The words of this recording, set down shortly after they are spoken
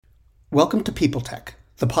Welcome to People Tech,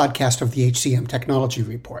 the podcast of the HCM Technology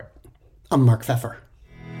Report. I'm Mark Pfeffer.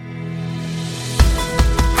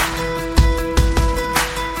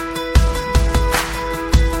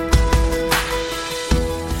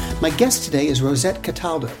 My guest today is Rosette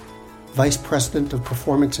Cataldo, Vice President of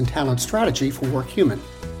Performance and Talent Strategy for Workhuman.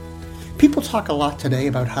 People talk a lot today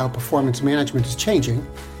about how performance management is changing.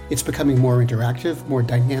 It's becoming more interactive, more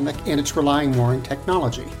dynamic, and it's relying more on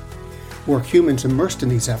technology. Workhuman's immersed in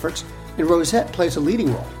these efforts, and Rosette plays a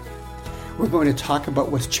leading role. We're going to talk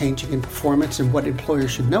about what's changing in performance and what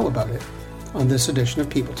employers should know about it on this edition of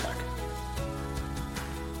People Tech.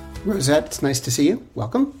 Rosette, it's nice to see you.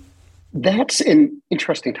 Welcome. That's an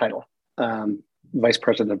interesting title, Vice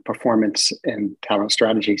President of Performance and Talent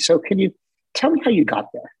Strategy. So can you tell me how you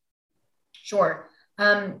got there? Sure.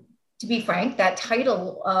 To be frank, that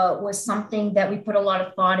title was something that we put a lot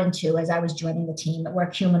of thought into as I was joining the team at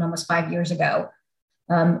Workhuman almost 5 years ago.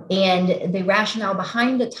 And the rationale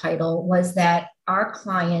behind the title was that our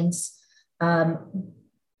clients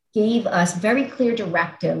gave us very clear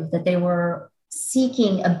directive that they were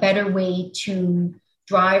seeking a better way to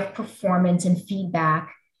drive performance and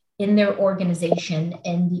feedback in their organization,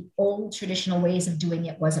 and the old traditional ways of doing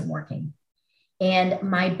it wasn't working. And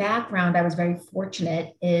my background, I was very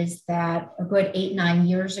fortunate, is that a good 8-9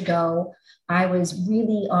 years ago, I was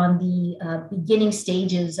really on the beginning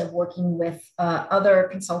stages of working with other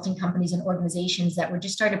consulting companies and organizations that were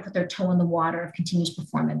just starting to put their toe in the water of continuous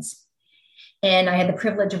performance. And I had the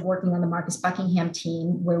privilege of working on the Marcus Buckingham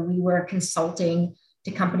team, where we were consulting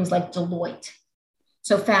to companies like Deloitte.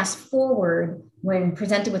 So fast forward, when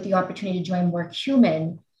presented with the opportunity to join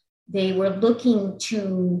Workhuman, they were looking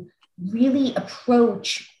to really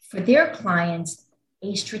approach for their clients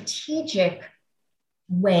a strategic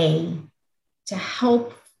way to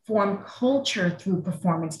help form culture through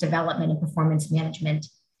performance development and performance management.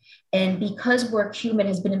 And because Workhuman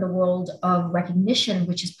has been in the world of recognition,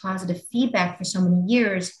 which is positive feedback for so many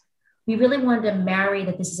years, we really wanted to marry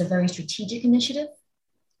that this is a very strategic initiative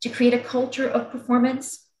to create a culture of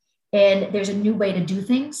performance. And there's a new way to do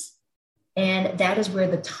things. And that is where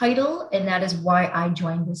the title, and that is why I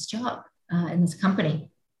joined this job in this company.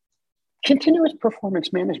 Continuous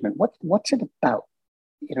performance management. What's it about?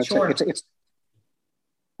 Sure. It's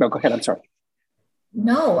no, go ahead. I'm sorry.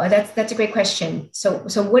 No, that's a great question. So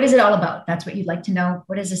what is it all about? That's what you'd like to know.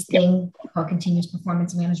 What is this thing called continuous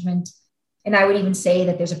performance management? And I would even say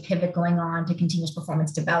that there's a pivot going on to continuous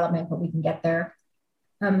performance development, but we can get there.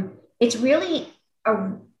 It's really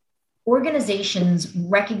organizations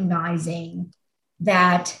recognizing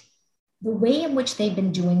that the way in which they've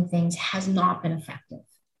been doing things has not been effective.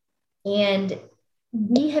 And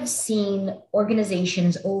we have seen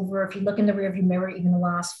organizations over, if you look in the rearview mirror, even the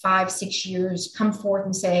last 5-6 years, come forth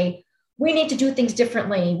and say, we need to do things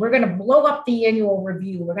differently. We're going to blow up the annual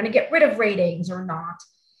review. We're going to get rid of ratings or not.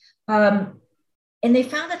 And they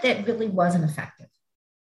found that really wasn't effective.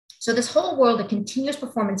 So this whole world of continuous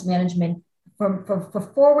performance management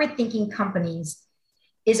for forward-thinking companies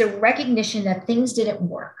is a recognition that things didn't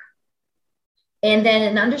work. And then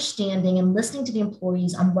an understanding and listening to the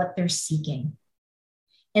employees on what they're seeking.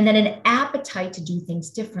 And then an appetite to do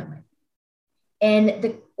things differently. And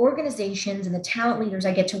the organizations and the talent leaders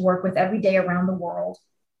I get to work with every day around the world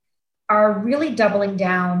are really doubling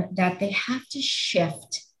down that they have to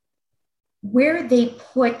shift where they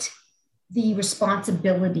put the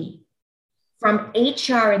responsibility from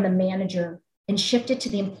HR and the manager and shift it to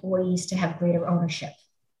the employees to have greater ownership.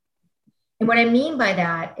 And what I mean by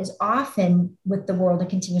that is often with the world of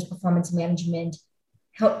continuous performance management,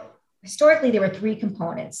 historically there were 3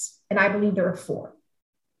 components, and I believe there are 4.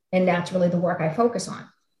 And that's really the work I focus on.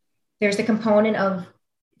 There's the component of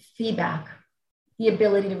feedback, the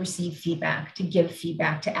ability to receive feedback, to give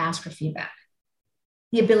feedback, to ask for feedback,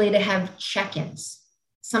 the ability to have check-ins,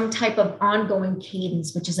 some type of ongoing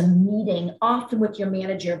cadence, which is a meeting, often with your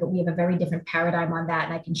manager, but we have a very different paradigm on that,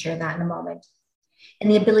 and I can share that in a moment. And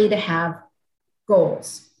the ability to have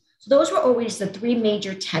goals. So those were always the 3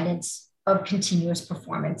 major tenets of continuous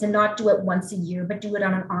performance, and not do it once a year, but do it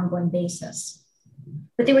on an ongoing basis.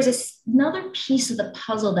 But there was another piece of the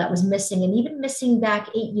puzzle that was missing, and even missing back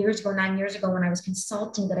 8 years ago, 9 years ago when I was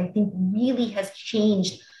consulting, that I think really has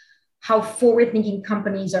changed how forward-thinking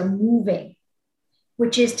companies are moving,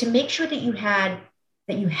 which is to make sure that you have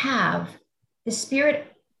the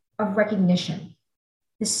spirit of recognition,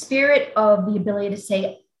 the spirit of the ability to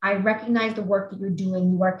say, I recognize the work that you're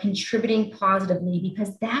doing. You are contributing positively,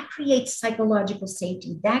 because that creates psychological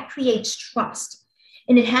safety. That creates trust.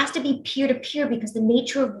 And it has to be peer-to-peer, because the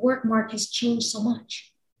nature of work, Mark, has changed so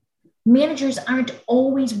much. Managers aren't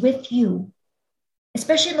always with you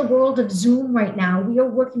especially in the world of Zoom right now, we are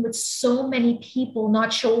working with so many people,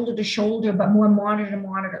 not shoulder to shoulder, but more monitor to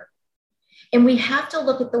monitor. And we have to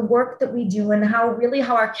look at the work that we do and how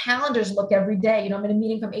our calendars look every day. I'm in a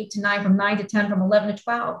meeting from 8 to 9, from 9 to 10, from 11 to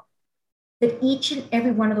 12. That each and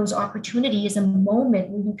every one of those opportunities is a moment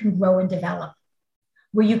where you can grow and develop,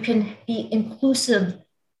 where you can be inclusive,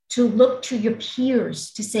 to look to your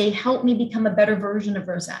peers to say, help me become a better version of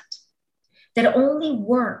Rosette. That only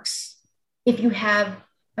works if you have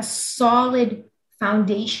a solid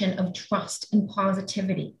foundation of trust and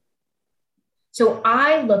positivity. So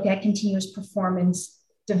I look at continuous performance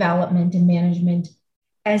development and management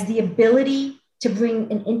as the ability to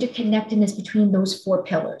bring an interconnectedness between those 4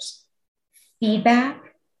 pillars: feedback,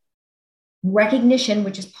 recognition,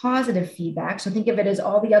 which is positive feedback. So think of it as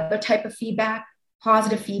all the other type of feedback,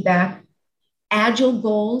 positive feedback, agile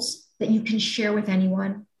goals that you can share with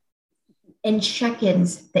anyone, and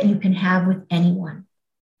check-ins that you can have with anyone.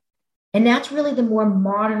 And that's really the more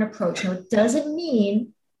modern approach. Now, it doesn't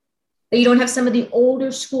mean that you don't have some of the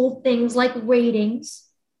older school things like ratings,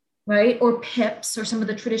 right? Or PIPs or some of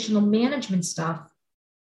the traditional management stuff,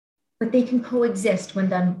 but they can coexist when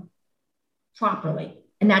done properly.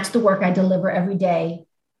 And that's the work I deliver every day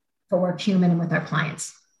for Workhuman and with our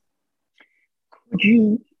clients. Could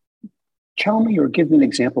you tell me or give me an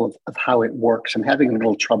example of how it works? I'm having a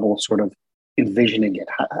little trouble sort of envisioning it.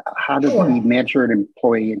 How does the manager and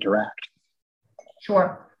employee interact?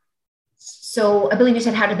 Sure. So I believe you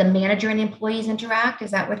said, how do the manager and employees interact?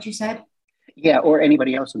 Is that what you said? Yeah, or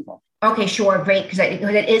anybody else involved. Okay, sure, great, because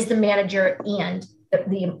it is the manager and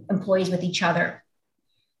the employees with each other.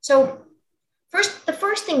 So the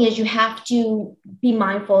first thing is you have to be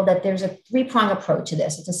mindful that there's a 3-prong approach to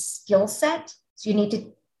this. It's a skill set. So you need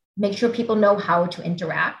to make sure people know how to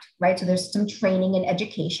interact, right? So there's some training and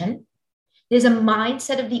education. There's a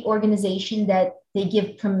mindset of the organization that they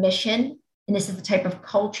give permission. And this is the type of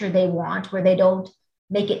culture they want, where they don't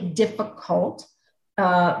make it difficult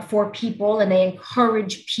for people, and they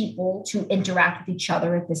encourage people to interact with each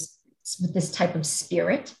other with this type of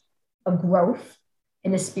spirit of growth,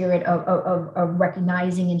 in the spirit of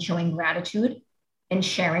recognizing and showing gratitude and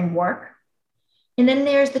sharing work. And then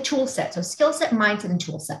there's the tool set. So skill set, mindset, and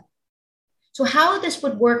tool set. So how this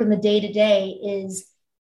would work in the day-to-day is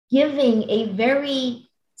giving a very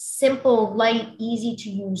simple, light, easy to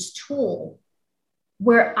use tool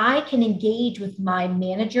where I can engage with my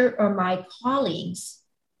manager or my colleagues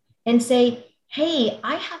and say, hey,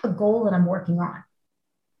 I have a goal that I'm working on.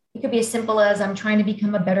 It could be as simple as I'm trying to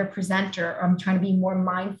become a better presenter, or I'm trying to be more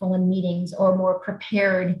mindful in meetings or more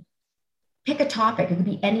prepared. Pick a topic. It could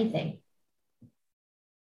be anything.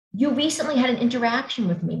 You recently had an interaction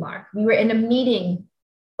with me, Mark. We were in a meeting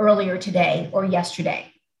earlier today or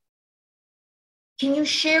yesterday. Can you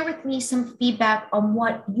share with me some feedback on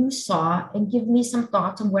what you saw and give me some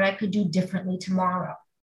thoughts on what I could do differently tomorrow?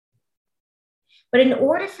 But in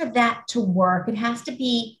order for that to work, it has to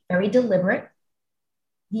be very deliberate.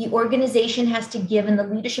 The organization has to give, and the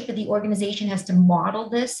leadership of the organization has to model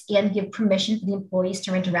this and give permission for the employees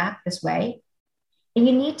to interact this way. And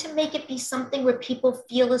you need to make it be something where people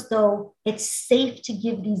feel as though it's safe to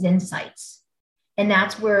give these insights. And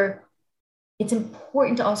that's where it's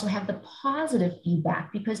important to also have the positive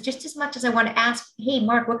feedback, because just as much as I want to ask, hey,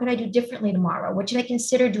 Mark, what could I do differently tomorrow? What should I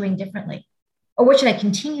consider doing differently? Or what should I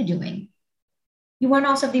continue doing? You want to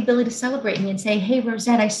also have the ability to celebrate me and say, hey,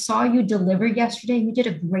 Rosette, I saw you deliver yesterday. You did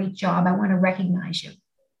a great job. I want to recognize you.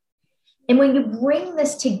 And when you bring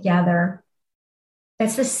this together,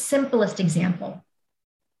 that's the simplest example.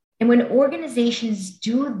 And when organizations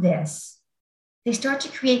do this, they start to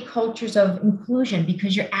create cultures of inclusion,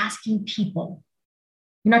 because you're asking people.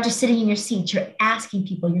 You're not just sitting in your seats, you're asking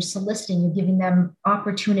people, you're soliciting, you're giving them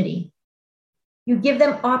opportunity. You give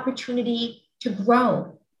them opportunity to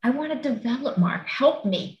grow. I want to develop, Mark, help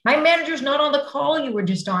me. My manager's not on the call you were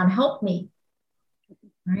just on, help me,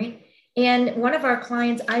 right? And one of our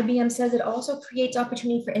clients, IBM, says it also creates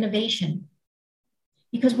opportunity for innovation,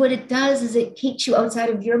 because what it does is it keeps you outside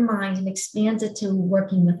of your mind and expands it to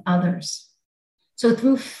working with others. So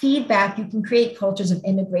through feedback, you can create cultures of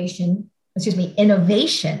innovation,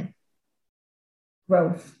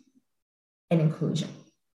 growth, and inclusion.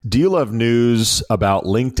 Do you love news about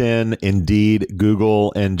LinkedIn, Indeed,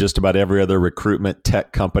 Google, and just about every other recruitment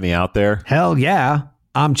tech company out there? Hell yeah.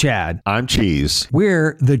 I'm Chad. I'm Cheese.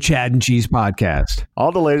 We're the Chad and Cheese Podcast.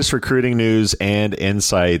 All the latest recruiting news and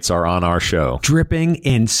insights are on our show, dripping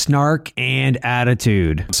in snark and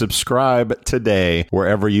attitude. Subscribe today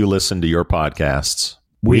wherever you listen to your podcasts.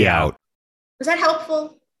 We out. Was that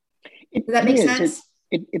helpful? Does that make sense?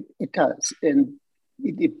 It does. And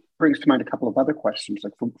it brings to mind a couple of other questions.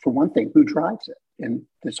 Like for one thing, who drives it in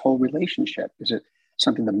this whole relationship? Is it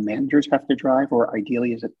something the managers have to drive, or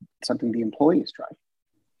ideally is it something the employees drive?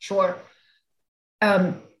 Sure.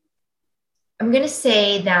 I'm going to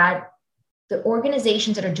say that the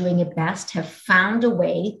organizations that are doing it best have found a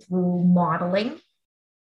way through modeling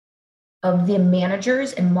of the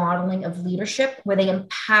managers and modeling of leadership where they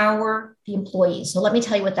empower the employees. So let me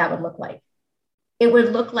tell you what that would look like. It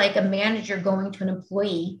would look like a manager going to an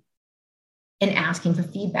employee and asking for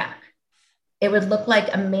feedback. It would look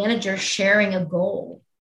like a manager sharing a goal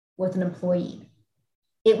with an employee.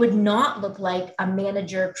 It would not look like a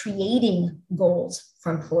manager creating goals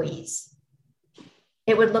for employees.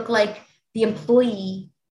 It would look like the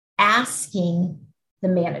employee asking the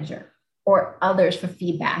manager or others for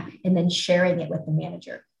feedback and then sharing it with the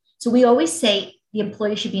manager. So we always say the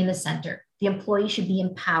employee should be in the center. The employee should be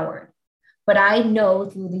empowered. But I know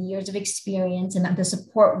through the years of experience and the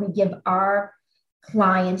support we give our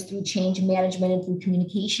clients through change management and through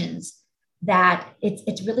communications, that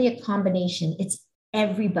it's really a combination. It's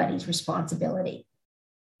everybody's responsibility.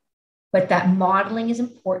 But that modeling is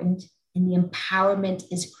important and the empowerment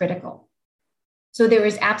is critical. So there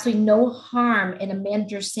is absolutely no harm in a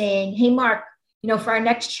manager saying, hey, Mark, for our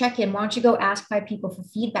next check-in, why don't you go ask 5 people for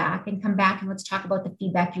feedback and come back and let's talk about the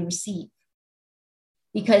feedback you receive.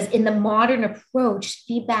 Because in the modern approach,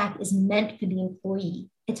 feedback is meant for the employee.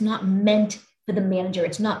 It's not meant for the manager.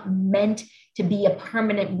 It's not meant to be a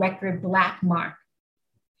permanent record black mark.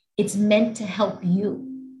 It's meant to help you.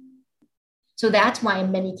 So that's why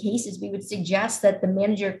in many cases, we would suggest that the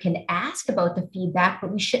manager can ask about the feedback,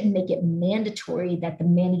 but we shouldn't make it mandatory that the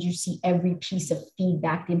manager see every piece of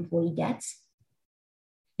feedback the employee gets.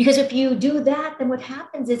 Because if you do that, then what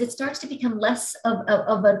happens is it starts to become less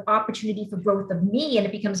of an opportunity for growth of me, and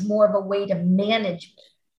it becomes more of a way to manage me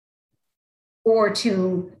or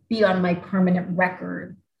to be on my permanent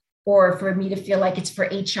record, or for me to feel like it's for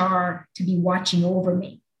HR to be watching over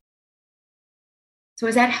me. So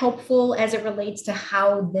is that helpful as it relates to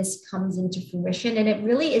how this comes into fruition? And it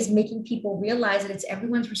really is making people realize that it's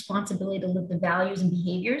everyone's responsibility to live the values and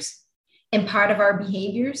behaviors. And part of our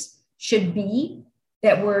behaviors should be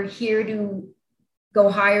that we're here to go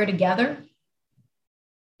higher together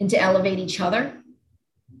and to elevate each other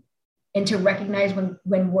and to recognize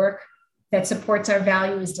when work that supports our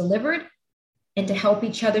value is delivered and to help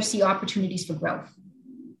each other see opportunities for growth.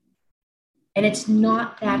 And it's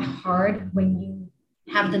not that hard when you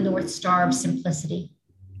have the North Star of simplicity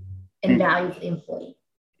and value for the employee.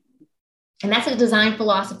 And that's a design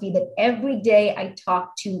philosophy that every day I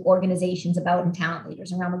talk to organizations about and talent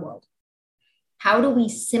leaders around the world. How do we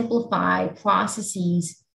simplify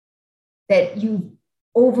processes that you've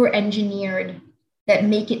over-engineered that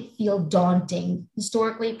make it feel daunting?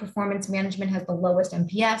 Historically, performance management has the lowest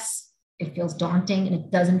NPS. It feels daunting and it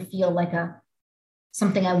doesn't feel like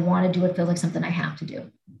something I want to do. It feels like something I have to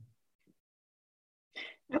do.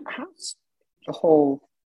 How's the whole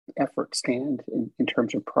effort stand in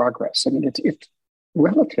terms of progress? I mean, it's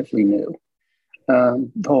relatively new. The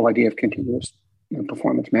whole idea of continuous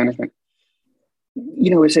performance management.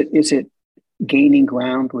 Is it gaining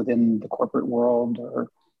ground within the corporate world, or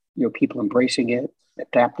people embracing it,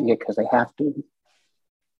 adapting it because they have to?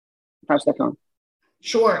 How's that going?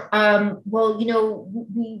 Sure. Well,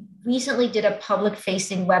 we recently did a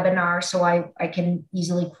public-facing webinar, so I can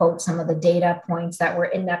easily quote some of the data points that were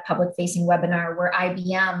in that public-facing webinar where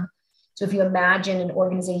IBM, so if you imagine an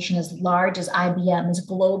organization as large as IBM, as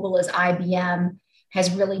global as IBM, has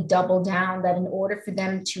really doubled down that in order for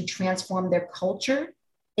them to transform their culture,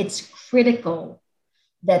 it's critical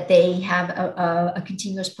that they have a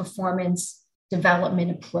continuous performance development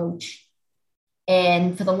approach.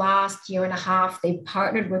 And for the last year and a half, they've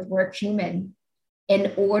partnered with Workhuman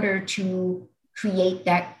in order to create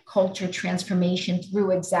that culture transformation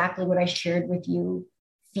through exactly what I shared with you: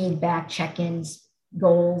 feedback, check-ins,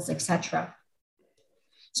 goals, etc.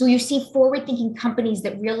 So you see forward-thinking companies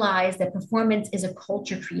that realize that performance is a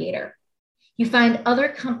culture creator. You find other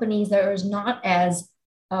companies that are not as,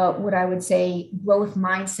 what I would say, growth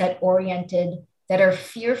mindset oriented, that are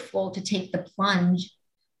fearful to take the plunge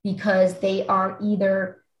because they are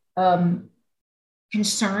either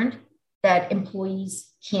concerned that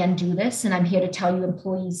employees can do this. And I'm here to tell you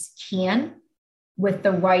employees can, with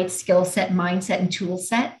the right skill set, mindset, and tool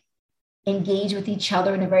set, engage with each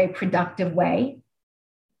other in a very productive way.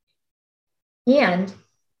 And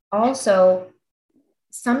also,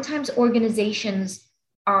 sometimes organizations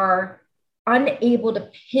are unable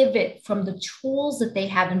to pivot from the tools that they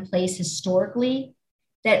have in place historically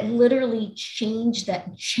that literally chain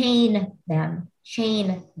them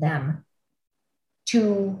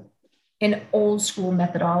to an old school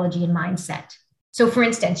methodology and mindset. So for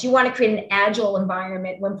instance, you want to create an agile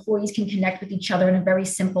environment where employees can connect with each other in a very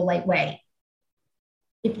simple, light way.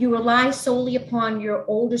 If you rely solely upon your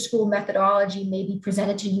older school methodology, maybe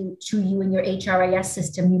presented to you in your HRIS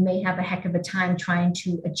system, you may have a heck of a time trying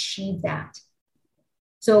to achieve that.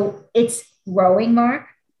 So it's growing, Mark.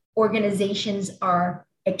 Organizations are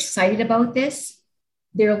excited about this.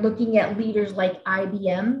 They're looking at leaders like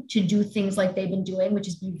IBM to do things like they've been doing, which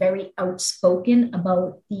is be very outspoken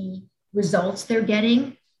about the results they're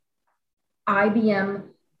getting. IBM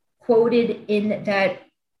quoted in that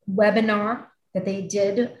webinar that they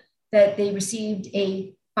did that they received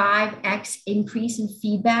a 5x increase in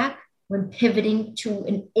feedback when pivoting to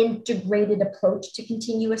an integrated approach to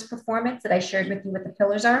continuous performance that I shared with you what the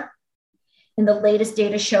pillars are. And the latest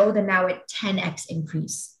data show they're now at 10x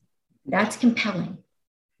increase. That's compelling.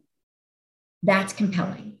 That's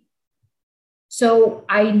compelling. So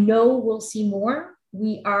I know we'll see more.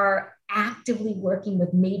 We are actively working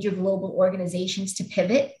with major global organizations to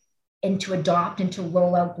pivot and to adopt and to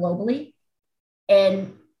roll out globally.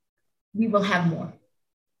 And we will have more.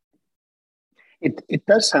 It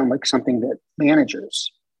does sound like something that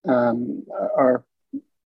managers are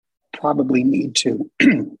probably need to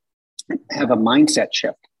have a mindset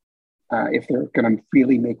shift if they're going to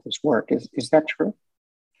really make this work. Is that true?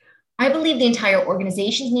 I believe the entire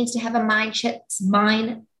organization needs to have a mindset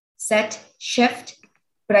shift,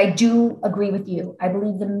 but I do agree with you. I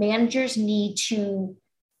believe the managers need to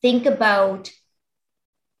think about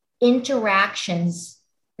interactions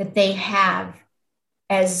that they have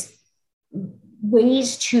as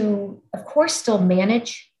ways to, of course, still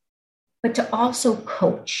manage, but to also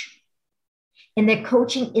coach. And that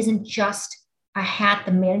coaching isn't just a hat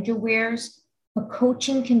the manager wears, but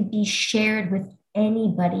coaching can be shared with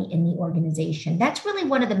anybody in the organization. That's really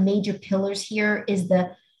one of the major pillars here is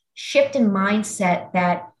the shift in mindset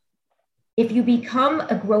that if you become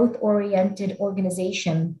a growth-oriented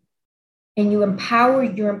organization and you empower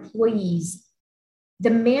your employees, the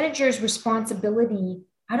manager's responsibility,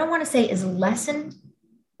 I don't want to say is lessened,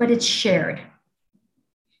 but it's shared.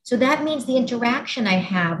 So that means the interaction I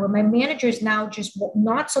have where my manager is now just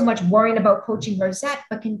not so much worrying about coaching Rosette,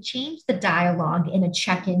 but can change the dialogue in a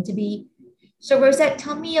check-in to be, so Rosette,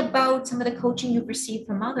 tell me about some of the coaching you've received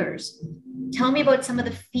from others. Tell me about some of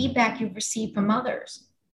the feedback you've received from others.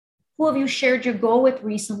 Who have you shared your goal with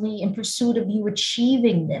recently in pursuit of you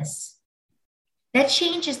achieving this? That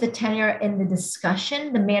changes the tenor and the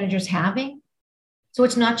discussion the manager's having. So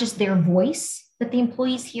it's not just their voice that the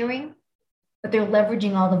employee's hearing, but they're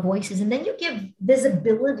leveraging all the voices. And then you give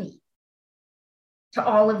visibility to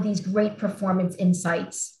all of these great performance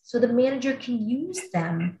insights so the manager can use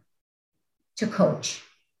them to coach.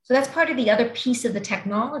 So that's part of the other piece of the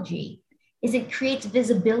technology is it creates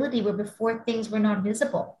visibility where before things were not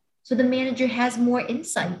visible. So the manager has more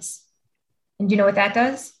insights. And do you know what that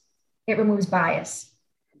does? It removes bias.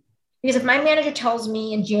 Because if my manager tells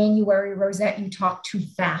me in January, Rosette, you talk too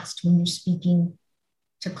fast when you're speaking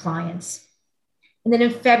to clients. And then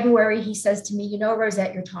in February, he says to me, you know,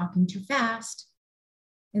 Rosette, you're talking too fast.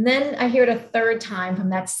 And then I hear it a third time from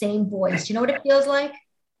that same voice. You know what it feels like?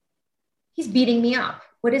 He's beating me up.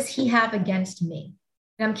 What does he have against me?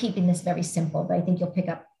 And I'm keeping this very simple, but I think you'll pick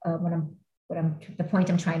up the point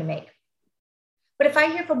I'm trying to make. But if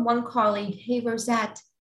I hear from one colleague, hey, Rosette,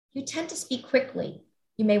 you tend to speak quickly.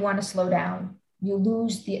 You may want to slow down. You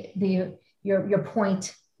lose your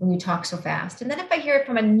point when you talk so fast. And then if I hear it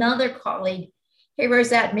from another colleague, hey,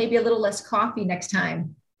 Rosette, maybe a little less coffee next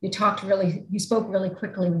time. You spoke really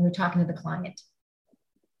quickly when you're talking to the client.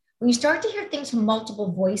 When you start to hear things from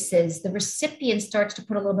multiple voices, the recipient starts to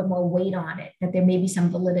put a little bit more weight on it, that there may be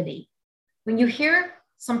some validity. When you hear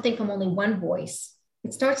something from only one voice,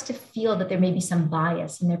 it starts to feel that there may be some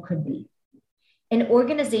bias, and there could be. And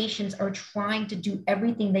organizations are trying to do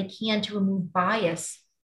everything they can to remove bias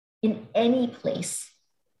in any place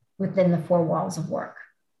within the four walls of work.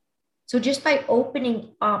 So just by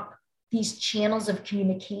opening up these channels of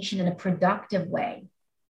communication in a productive way,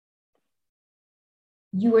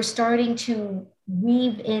 you are starting to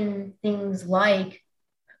weave in things like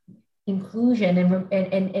inclusion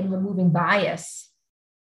and removing bias,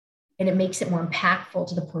 and it makes it more impactful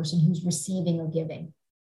to the person who's receiving or giving.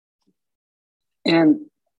 And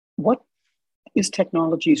what is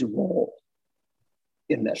technology's role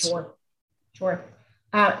in this? Sure.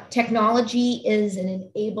 Technology is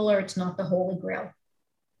an enabler. It's not the holy grail.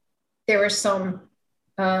 There are some,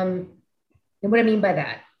 and what I mean by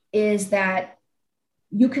that is that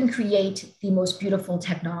you can create the most beautiful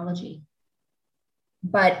technology,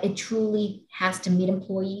 but it truly has to meet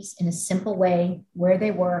employees in a simple way where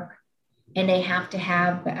they work. And they have to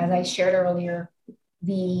have, as I shared earlier,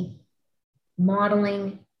 the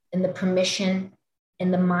modeling and the permission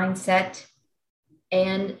and the mindset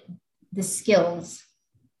and the skills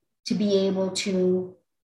to be able to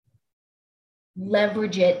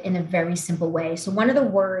leverage it in a very simple way. So one of the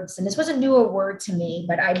words, and this was a newer word to me,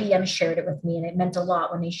 but IBM shared it with me and it meant a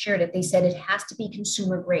lot when they shared it. They said it has to be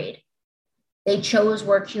consumer grade. They chose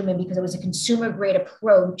Workhuman because it was a consumer grade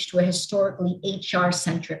approach to a historically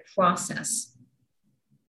HR-centric process.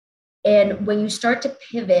 And when you start to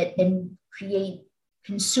pivot and create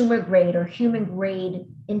consumer grade or human grade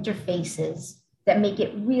interfaces that make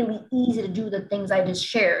it really easy to do the things I just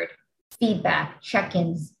shared, feedback,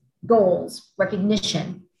 check-ins, goals,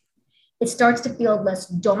 recognition, it starts to feel less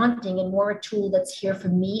daunting and more a tool that's here for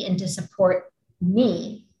me and to support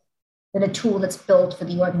me than a tool that's built for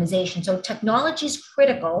the organization. So technology is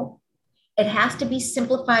critical. It has to be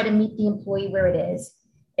simplified and meet the employee where it is.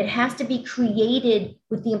 It has to be created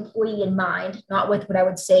with the employee in mind, not with what I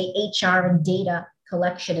would say HR and data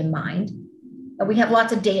collection in mind. And we have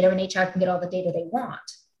lots of data and HR can get all the data they want.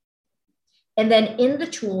 And then in the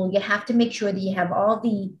tool, you have to make sure that you have all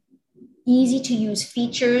the easy to use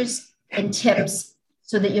features and tips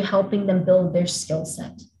so that you're helping them build their skill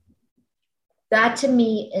set. That to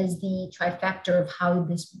me is the trifecta of how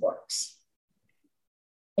this works.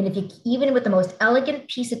 And if you, even with the most elegant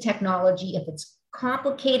piece of technology, if it's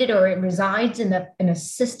complicated or it resides in a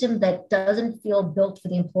system that doesn't feel built for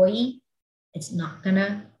the employee, it's not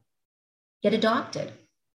gonna get adopted.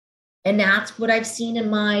 And that's what I've seen in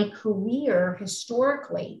my career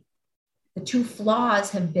historically. The two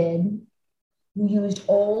flaws have been you used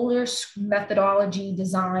older methodology,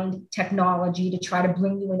 designed technology to try to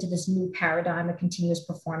bring you into this new paradigm of continuous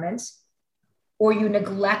performance, or you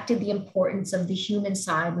neglected the importance of the human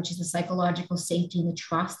side, which is the psychological safety and the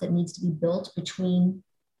trust that needs to be built between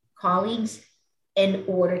colleagues in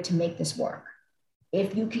order to make this work.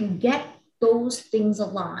 If you can get those things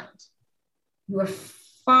aligned, you are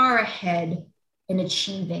far ahead in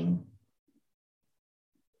achieving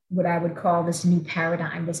what I would call this new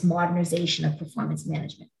paradigm, this modernization of performance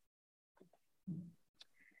management.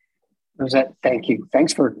 Rosette, thank you.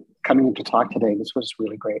 Thanks for coming in to talk today. This was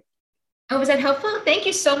really great. Oh, was that helpful? Thank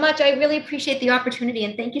you so much. I really appreciate the opportunity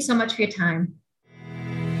and thank you so much for your time.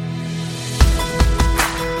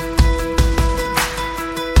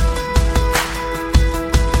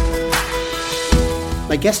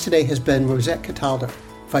 My guest today has been Rosette Cataldo,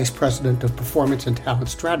 Vice President of Performance and Talent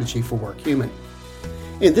Strategy for Workhuman.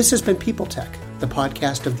 And this has been People Tech, the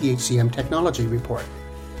podcast of the HCM Technology Report.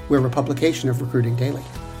 We're a publication of Recruiting Daily.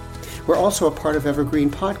 We're also a part of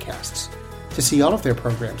Evergreen Podcasts. To see all of their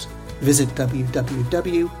programs, visit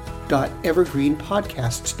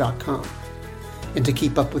www.evergreenpodcasts.com. And to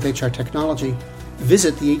keep up with HR technology,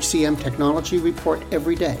 visit the HCM Technology Report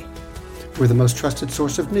every day. We're the most trusted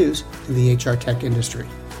source of news in the HR tech industry.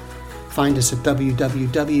 Find us at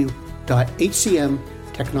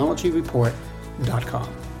www.hcmtechnologyreport.com.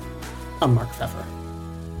 I'm Mark Pfeffer.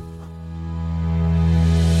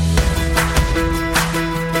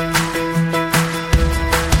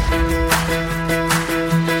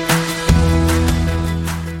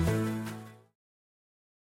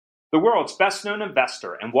 The world's best-known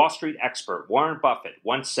investor and Wall Street expert Warren Buffett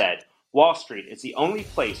once said, "Wall Street is the only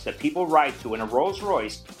place that people ride to in a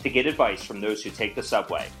Rolls-Royce to get advice from those who take the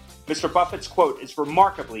subway." Mr. Buffett's quote is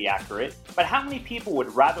remarkably accurate, but how many people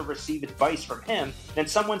would rather receive advice from him than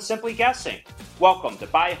someone simply guessing? Welcome to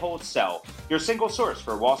Buy, Hold, Sell, your single source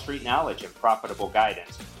for Wall Street knowledge and profitable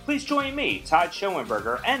guidance. Please join me, Todd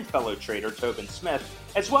Schoenberger, and fellow trader Tobin Smith,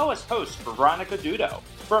 as well as host Veronica Dudo,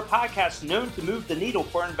 for a podcast known to move the needle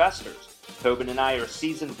for investors. Tobin and I are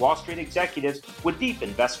seasoned Wall Street executives with deep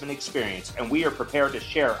investment experience, and we are prepared to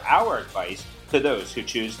share our advice to those who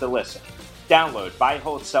choose to listen. Download Buy,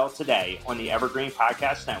 Hold, Sell today on the Evergreen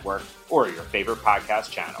Podcast Network or your favorite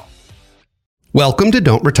podcast channel. Welcome to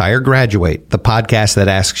Don't Retire, Graduate, the podcast that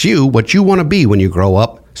asks you what you want to be when you grow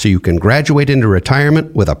up so you can graduate into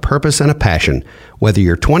retirement with a purpose and a passion, whether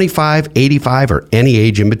you're 25, 85, or any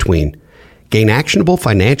age in between. Gain actionable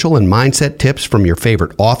financial and mindset tips from your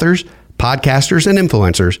favorite authors, podcasters, and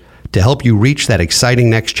influencers to help you reach that exciting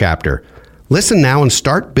next chapter. Listen now and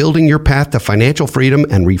start building your path to financial freedom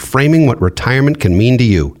and reframing what retirement can mean to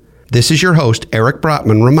you. This is your host, Eric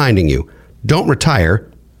Brotman, reminding you, don't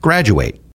retire, graduate.